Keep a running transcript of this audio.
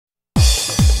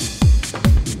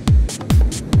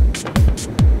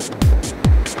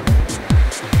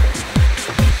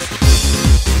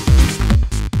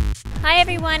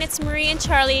everyone, it's Marie and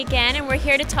Charlie again, and we're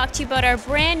here to talk to you about our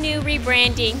brand new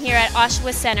rebranding here at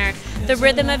Oshawa Centre, the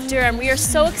Rhythm of Durham. We are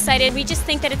so excited. We just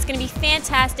think that it's going to be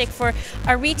fantastic for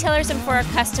our retailers and for our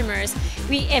customers.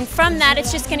 And from that,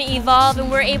 it's just going to evolve, and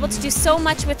we're able to do so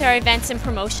much with our events and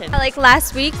promotion. Like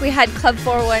last week, we had Club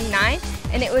 419,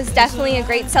 and it was definitely a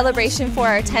great celebration for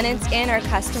our tenants and our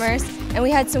customers, and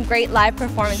we had some great live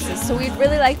performances. So we'd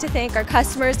really like to thank our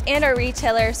customers and our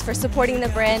retailers for supporting the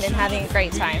brand and having a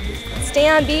great time. Stay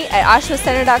on beat at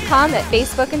OshawaCentre.com, at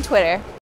Facebook and Twitter.